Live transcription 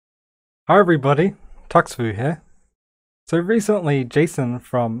Hi everybody, Tuxfu here. So recently Jason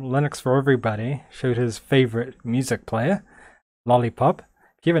from Linux for Everybody showed his favorite music player, Lollypop.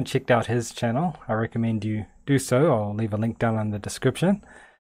 If you haven't checked out his channel, I recommend you do so. I'll leave a link down in the description.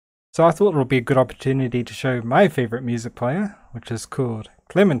 So I thought it would be a good opportunity to show my favorite music player, which is called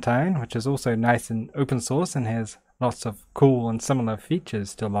Clementine, which is also nice and open source and has lots of cool and similar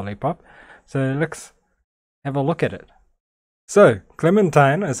features to Lollypop. So let's have a look at it. So,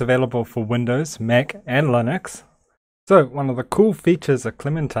 Clementine is available for Windows, Mac, and Linux. So, one of the cool features of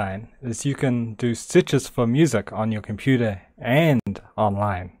Clementine is you can do searches for music on your computer and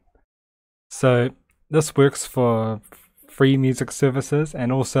online. So, this works for free music services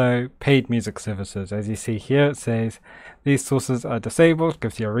and also paid music services. As you see here, it says these sources are disabled,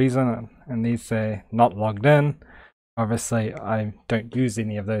 gives you a reason, and these say not logged in. Obviously, I don't use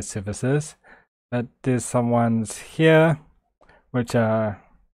any of those services, but there's some ones here which are,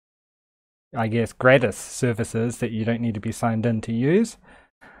 I guess, gratis services that you don't need to be signed in to use.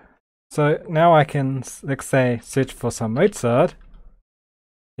 So now I can, let's say, search for some Mozart.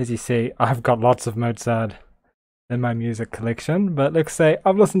 As you see, I've got lots of Mozart in my music collection, but let's say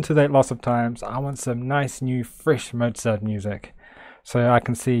I've listened to that lots of times. I want some nice, new, fresh Mozart music. So I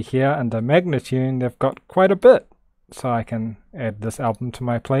can see here under Magnatune, they've got quite a bit. So I can add this album to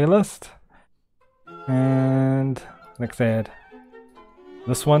my playlist. And let's add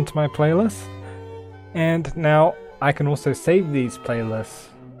this one to my playlist, and now I can also save these playlists,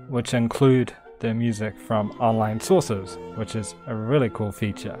 which include the music from online sources, which is a really cool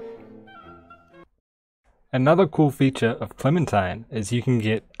feature. Another cool feature of Clementine is you can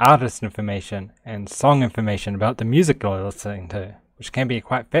get artist information and song information about the music you're listening to, which can be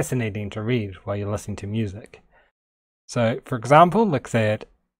quite fascinating to read while you're listening to music. So for example, let's add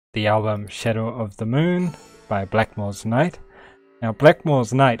the album Shadow of the Moon by Blackmore's Night. Now,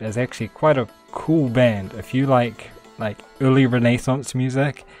 Blackmore's Night is actually quite a cool band. If you like early Renaissance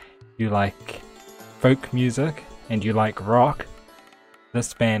music, you like folk music, and you like rock,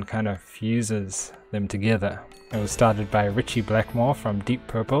 this band kind of fuses them together. It was started by Richie Blackmore from Deep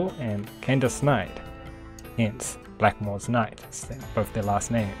Purple and Candice Night, hence Blackmore's Night, both their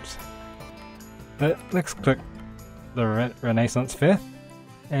last names. But let's click the Renaissance Fair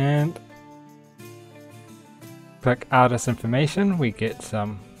and click artist information. We get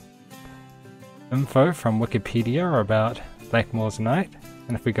some info from Wikipedia about Blackmore's Night,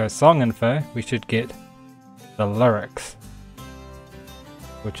 and if we go song info, we should get the lyrics,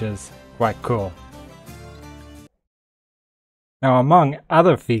 which is quite cool. Now, among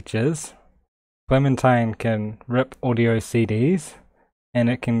other features, Clementine can rip audio CDs, and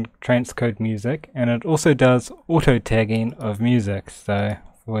it can transcode music, and it also does auto tagging of music. So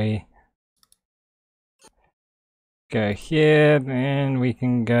if we go here, then we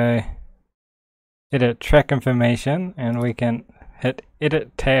can go edit track information, and we can hit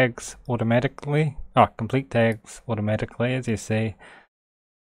edit tags automatically, complete tags automatically. As you see,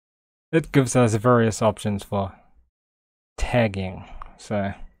 it gives us various options for tagging,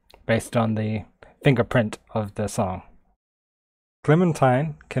 so based on the fingerprint of the song.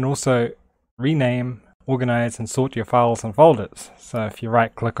 Clementine can also rename, organize, and sort your files and folders. So if you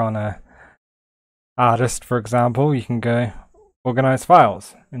right click on a artist, for example, you can go organize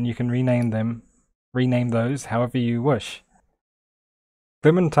files, and you can rename those however you wish.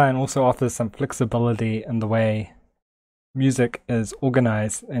 Clementine also offers some flexibility in the way music is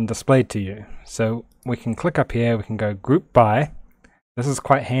organized and displayed to you. So we can click up here, we can go group by. This is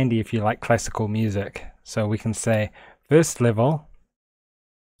quite handy if you like classical music. So we can say first level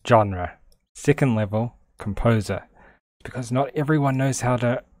genre, second level composer, because not everyone knows how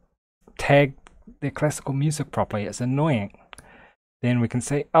to tag their classical music properly. It's annoying. Then we can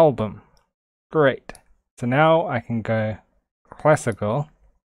say album. Great. So now I can go classical,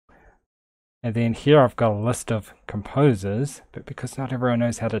 and then here I've got a list of composers, but because not everyone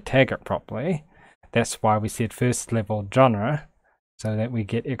knows how to tag it properly, that's why we said first level genre, so that we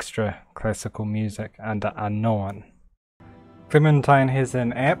get extra classical music under unknown. Clementine has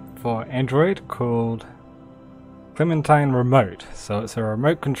an app for Android called Clementine Remote, so it's a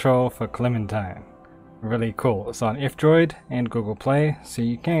remote control for Clementine. Really cool. It's on F-Droid and Google Play, so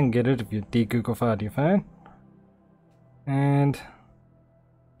you can get it if you de-Google-fied your phone. And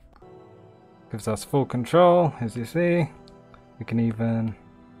gives us full control, as you see. We can even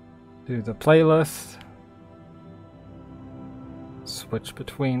do the playlist, switch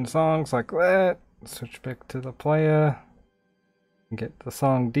between songs like that, switch back to the player, and get the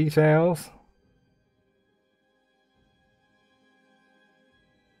song details.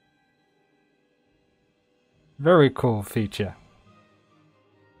 Very cool feature.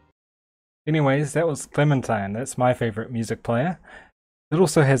 Anyways, that was Clementine. That's my favorite music player. It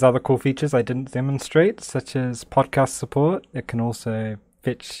also has other cool features I didn't demonstrate, such as podcast support. It can also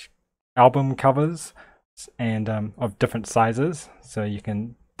fetch album covers and of different sizes, so you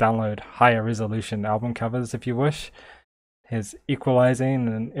can download higher resolution album covers if you wish. It has equalizing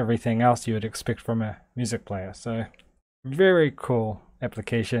and everything else you would expect from a music player. So very cool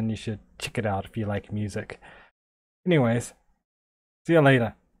application. You should check it out if you like music. Anyways, see you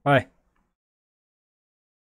later. Bye.